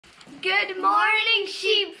Good morning,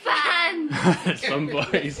 sheep fans! Some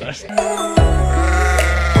boys are...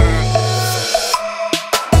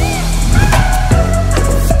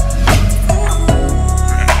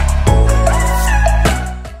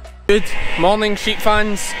 Good morning, sheep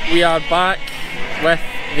fans. We are back with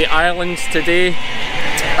the islands today.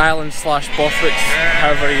 Islands slash Bothwicks,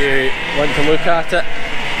 however you want to look at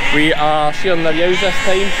it. We are shearing their ewes this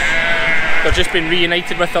time. They've just been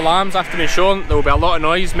reunited with the lambs after being shorn. There will be a lot of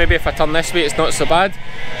noise. Maybe if I turn this way it's not so bad.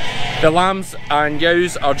 The lambs and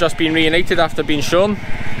ewes are just being reunited after being shorn,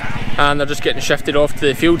 and they're just getting shifted off to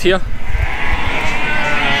the field here.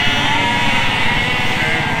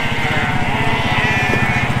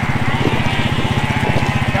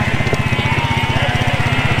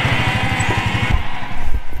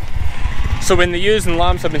 So when the ewes and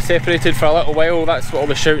lambs have been separated for a little while, that's what all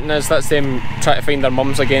the shouting is. That's them trying to find their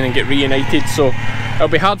mums again and get reunited. So it'll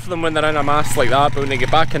be hard for them when they're in a mass like that, but when they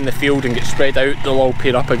get back in the field and get spread out, they'll all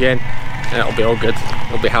pair up again and it'll be all good.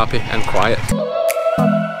 They'll be happy and quiet.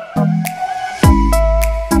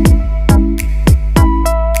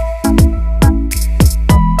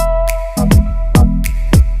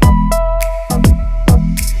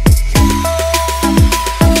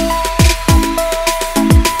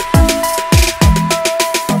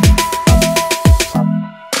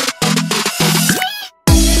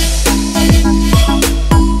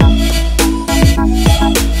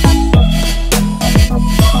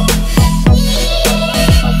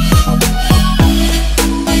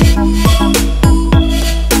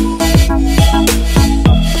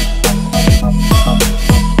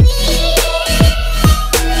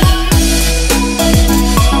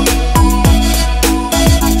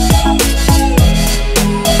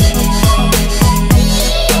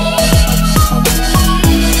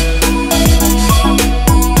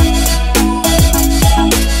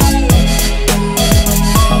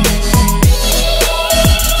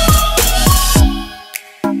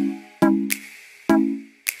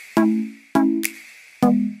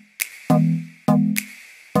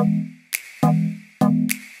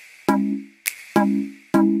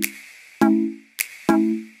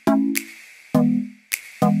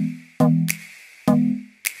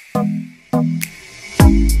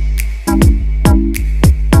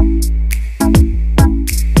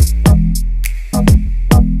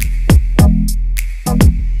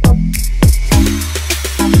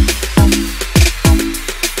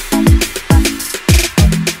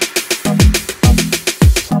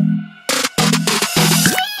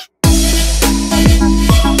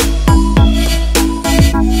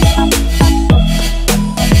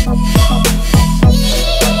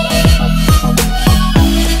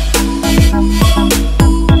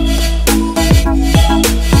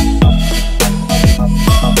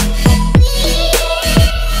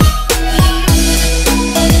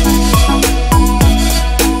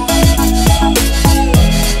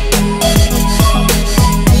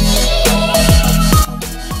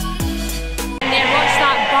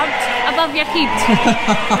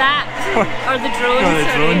 That or the drone. Or the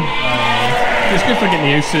drone. It's good for getting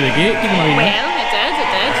the ewes through the gate. Give them a wee well, it did,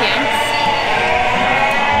 yes.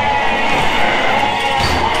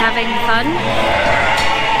 Having fun.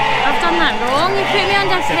 I've done that wrong. You put me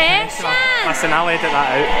under pressure. Listen, I'll edit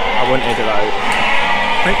that out. I won't edit that out.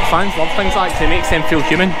 I think fans love things like that. It makes them feel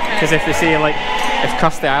human. Because if they say, like, if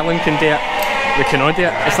Kirsty Island can do it, we can all do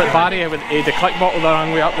it. It's like Barry with the click bottle there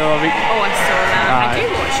on way up the other week. Oh, I saw that. I do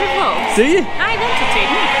watch your vlogs. Do you? Aye, they're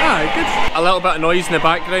entertaining. Ah, good. A little bit of noise in the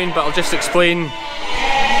background, but I'll just explain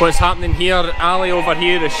what's happening here. Ali over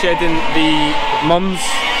here is shedding the mums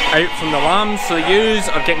out from the lambs, so the ewes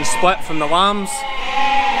are getting split from the lambs.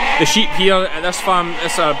 The sheep here at this farm,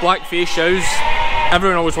 it's a black face ewes.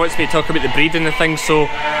 Everyone always wants me to talk about the breeding and things, so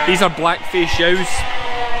these are black face ewes.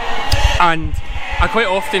 And I quite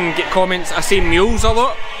often get comments, I say mules a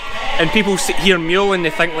lot, and people hear mule and they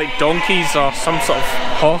think like donkeys or some sort of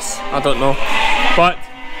horse, I don't know. But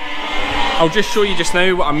I'll just show you just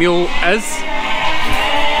now what a mule is.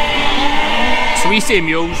 So we say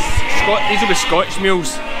mules, these will be Scotch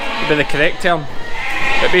mules, would be the correct term.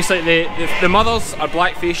 But basically the mothers are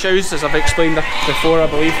black face ewes, as I've explained before, I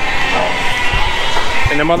believe.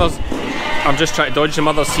 And the mothers, I'm just trying to dodge the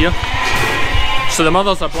mothers here. So the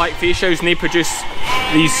mothers are black face ewes and they produce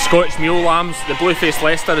these Scotch mule lambs. The blue-faced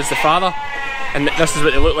Leicester is the father, and this is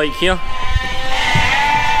what they look like here.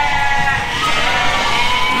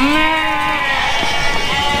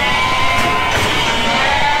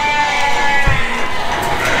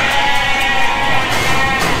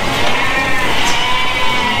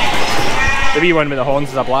 The wee one with the horns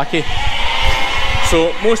is a blackie.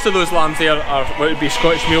 So most of those lambs there are what would be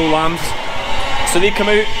Scotch mule lambs. So they come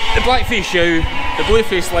out, the black-faced ewe, the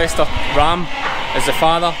blue-faced Leicester ram is the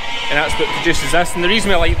father, and that's what produces this. And the reason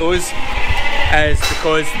we like those is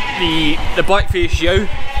because the black-faced ewe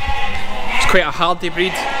is quite a hardy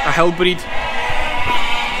breed, a hill breed.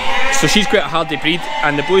 So she's quite a hardy breed,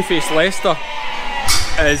 and the blue-faced Leicester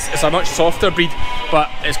is a much softer breed, but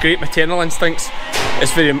it's great maternal instincts.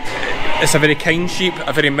 It's a very kind sheep,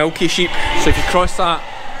 a very milky sheep. So if you cross that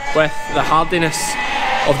with the hardiness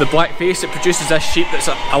of the black face, it produces this sheep that's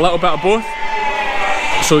a little bit of both.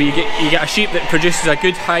 So you get a sheep that produces a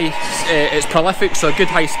good high, it's prolific, so a good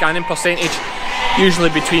high scanning percentage, usually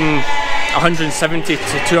between 170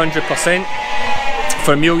 to 200%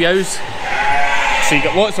 for mule ewes. So you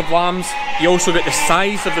get lots of lambs. You also get the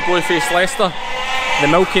size of the blue-faced Leicester, the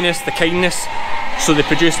milkiness, the kindness. So they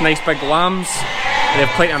produce nice big lambs. They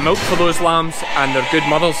have plenty of milk for those lambs, and they're good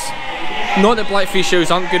mothers. Not that black-faced ewes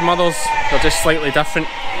aren't good mothers, they're just slightly different.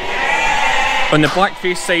 On the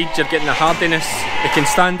black-faced side, you're getting the hardiness. They can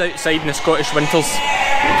stand outside in the Scottish winters,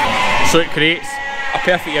 so it creates a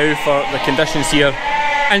perfect ewe for the conditions here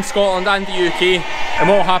in Scotland and the UK. And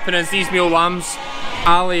what will happen is these mule lambs,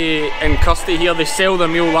 Ali and Kirsty here, they sell their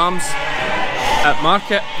mule lambs at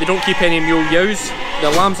market. They don't keep any mule ewes.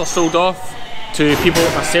 The lambs are sold off to people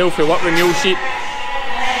like myself who work with mule sheep,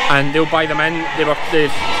 and they'll buy them in. They were the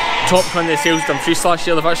top run they sales done Dumfries last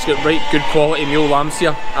year. They've actually got right good quality mule lambs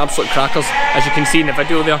here, absolute crackers, as you can see in the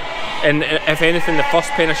video there. And if anything, the first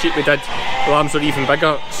pen of sheep we did, the lambs were even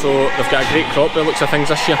bigger, so they've got a great crop by the looks of things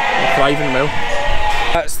this year. They're thriving well.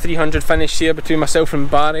 That's 300 finished here between myself and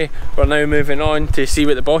Barry. We're now moving on to see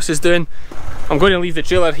what the boss is doing. I'm going to leave the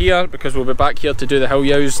trailer here because we'll be back here to do the hill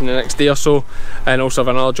ewes in the next day or so, and also have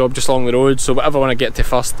another job just along the road, so whatever I want to get to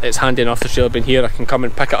first, it's handy enough the trailer being here, I can come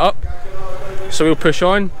and pick it up. So we'll push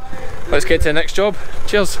on, let's get to the next job.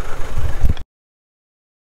 Cheers!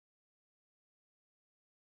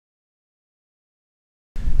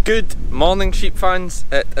 Good morning sheep fans,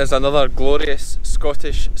 it is another glorious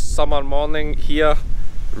Scottish summer morning here,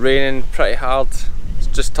 raining pretty hard.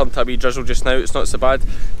 Just turned to a wee drizzle just now, it's not so bad.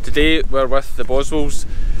 Today we're with the Boswells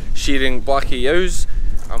shearing blackie ewes.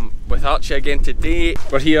 I'm with Archie again today.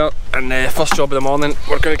 We're here in the first job of the morning.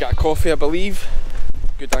 We're going to get a coffee I believe.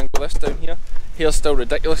 Good angle this down here. Hair's still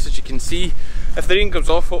ridiculous as you can see. If the rain comes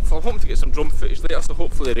off, hopefully, I'm hoping to get some drone footage later, so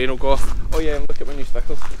hopefully the rain will go off. Oh yeah, and look at my new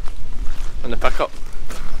stickers on the pickup.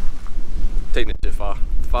 Taking it too far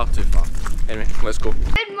too far. Anyway, let's go.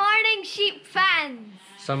 Good morning, sheep fans.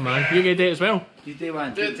 Some man, you get it as well. You do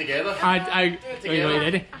one. Do it together. Are you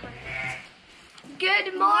ready?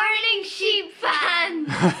 Good morning, sheep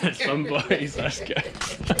fans. Some boys, that's good.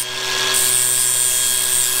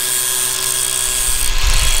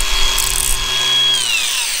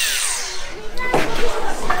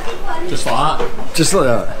 Just like that. Just like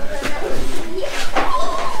that.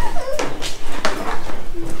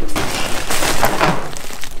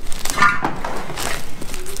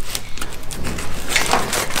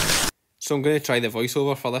 So I'm going to try the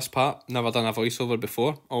voiceover for this part. Never done a voiceover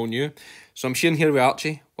before, all new. So I'm shearing here with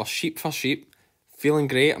Archie. We're sheep for sheep. Feeling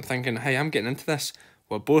great. I'm thinking, hey, I'm getting into this.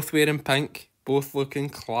 We're both wearing pink, both looking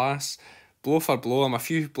class. Blow for blow, I'm a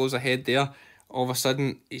few blows ahead there. All of a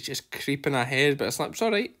sudden, he's just creeping ahead, but it's like, it's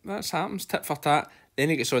alright, that happens, tit for tat. Then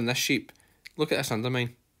he gets on this sheep. Look at this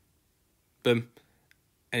undermine. Boom.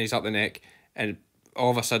 And he's up the neck. And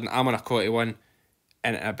all of a sudden, I'm on a cotty one.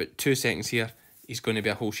 And in about 2 seconds here, he's going to be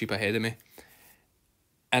a whole sheep ahead of me.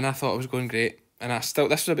 And I thought I was going great. And this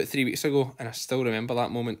was about 3 weeks ago, and I still remember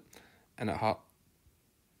that moment. And it hurt.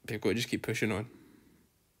 But you've got to just keep pushing on.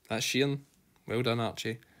 That's shearing. Well done,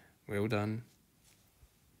 Archie. Well done.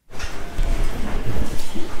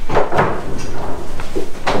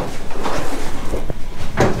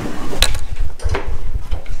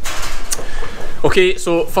 Okay,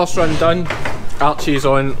 so first run done. Archie's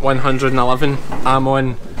on 111, I'm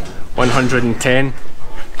on 110. A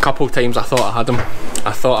couple times I thought I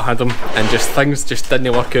had him, and things just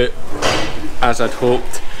didn't work out as I'd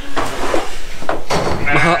hoped.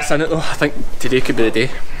 My heart's in it though. I think today could be the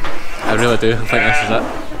day. I really do. I think this is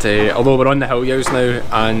it. Although we're on the hill ewes now,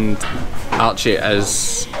 and Archie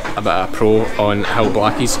is a bit of a pro on hill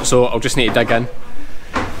blackies, so I'll just need to dig in.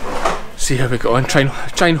 See how we go on, try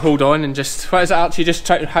and hold on, and just, what is it Archie, just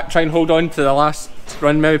try and hold on to the last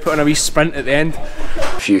run, maybe put on a wee sprint at the end.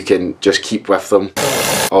 If you can just keep with them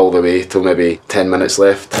all the way till maybe 10 minutes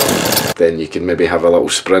left, then you can maybe have a little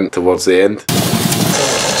sprint towards the end.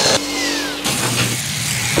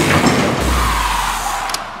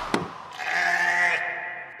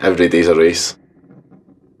 Every day's a race,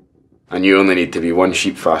 and you only need to be one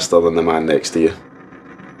sheep faster than the man next to you.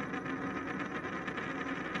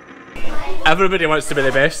 Everybody wants to be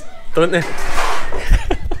the best, don't they?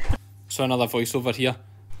 So another voiceover here.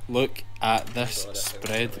 Look at this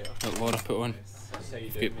spread that Laura put on.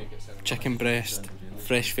 You've got chicken breast,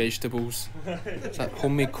 fresh vegetables. Is that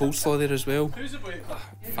homemade coleslaw there as well? Oh,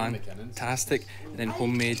 fantastic. And then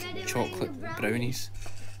homemade chocolate brownies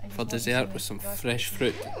for dessert with some fresh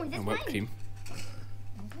fruit and whipped cream.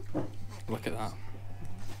 Look at that.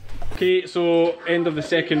 Okay, so end of the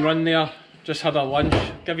second run there. Just had a lunch.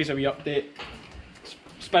 Give you a wee update.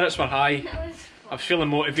 Spirits were high. I was feeling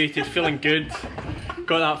motivated, feeling good.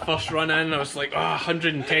 Got that first run in, I was like, oh,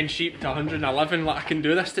 110 sheep to 111, like I can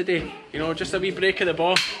do this today. You know, just a wee break of the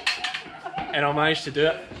ball. And I managed to do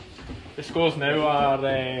it. The scores now are,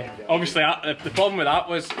 obviously the problem with that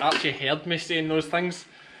was Archie heard me saying those things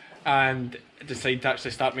and decided to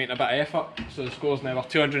actually start making a bit of effort. So the scores now are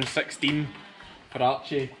 216 for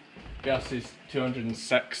Archie versus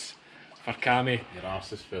 206 for Cammy. Your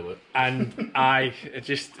arse is full. And it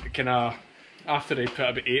just kind of, after he put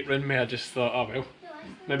about 8 round me, I just thought, oh well,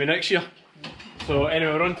 maybe next year. So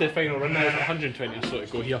anyway, we're on to the final run now, 120 or so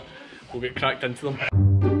to go here. We'll get cracked into them.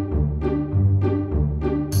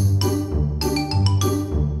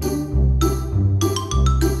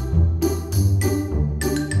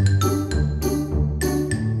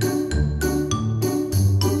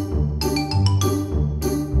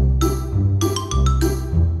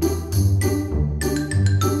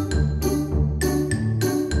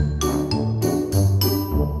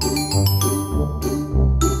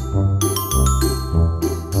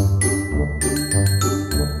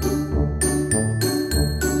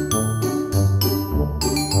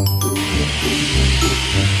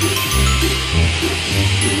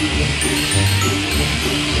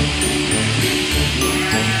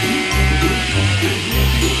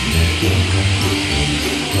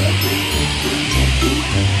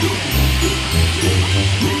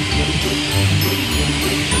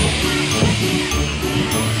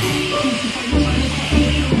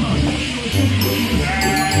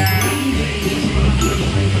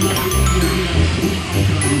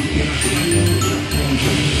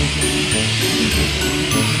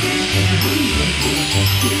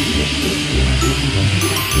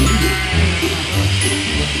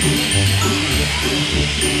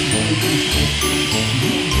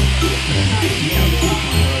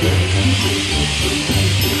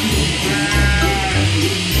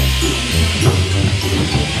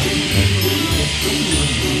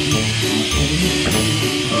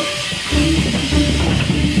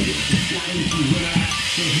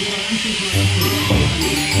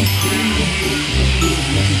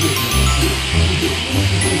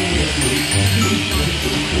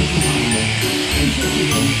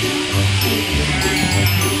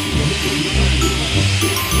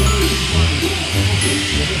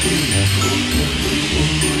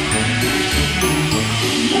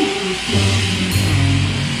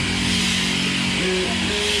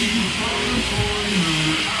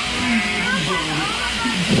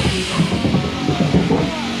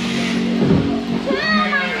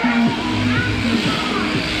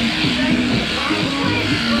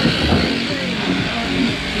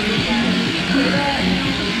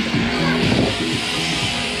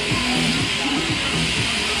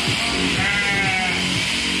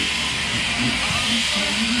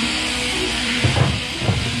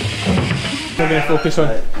 We're going to focus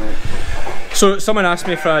on. So someone asked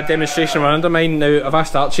me for a demonstration on undermine. Now I've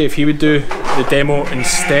asked Archie if he would do the demo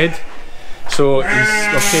instead. So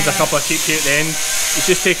we've saved a couple of sheep here at the end. He's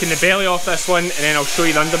just taking the belly off this one and then I'll show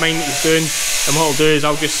you the undermine that he's doing. And what I'll do is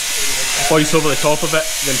I'll just voice over the top of it,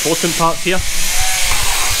 the important parts here.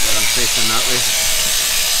 Where I'm facing that way.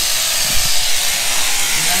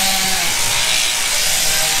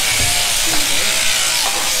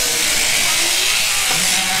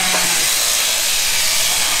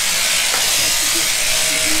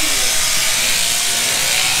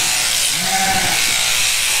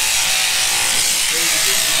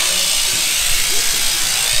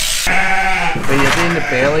 When you're doing the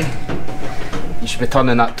belly, you should be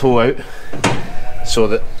turning that toe out so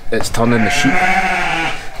that it's turning the sheep.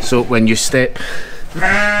 So when you step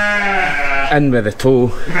in with the toe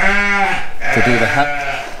to do the hip,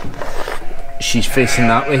 she's facing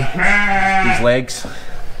that way, these legs,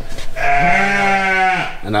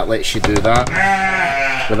 and that lets you do that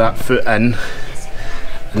with that foot in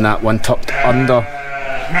and that one tucked under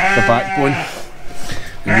the backbone.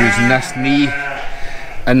 And using this knee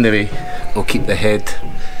in the way will keep the head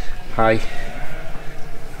high.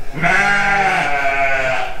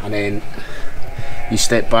 And then you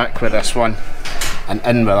step back with this one and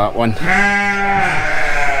in with that one.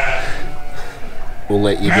 We'll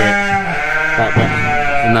let you get that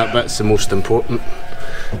bit and that bit's the most important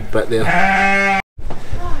bit there.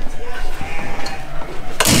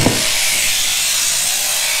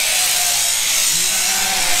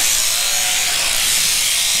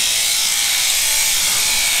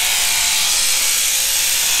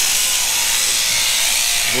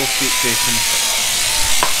 Both feet facing.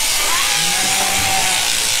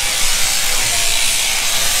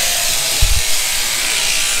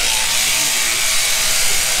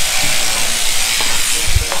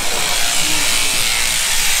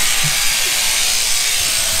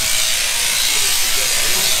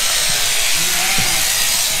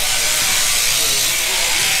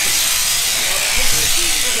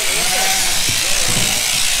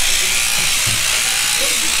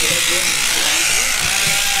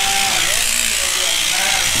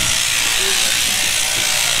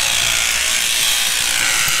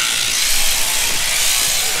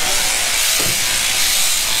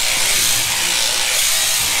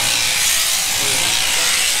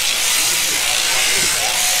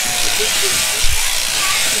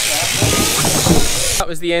 That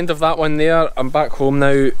was the end of that one there. I'm back home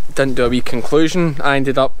now. Didn't do a wee conclusion. I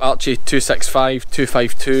ended up Archie 265,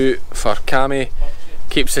 252 for Cammy.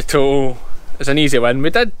 Keeps the total. It's an easy win. We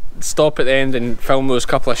did stop at the end and film those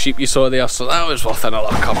couple of sheep you saw there, so that was worth another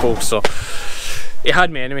couple. So he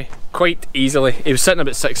had me anyway, quite easily. He was sitting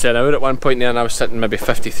about 60 an hour at one point there, and I was sitting maybe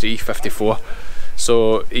 53, 54.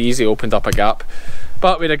 So he easily opened up a gap.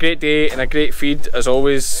 But we had a great day and a great feed as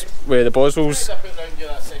always with the Boswells.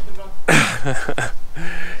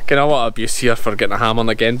 Kind of a lot of abuse here for getting a ham on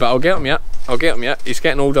again, but I'll get him yet. I'll get him yet. He's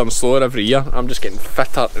getting older and slower every year. I'm just getting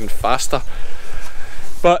fitter and faster.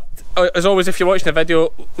 But as always, if you're watching the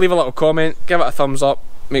video, leave a little comment, give it a thumbs up,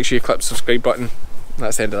 make sure you click the subscribe button.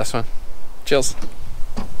 That's the end of this one. Cheers.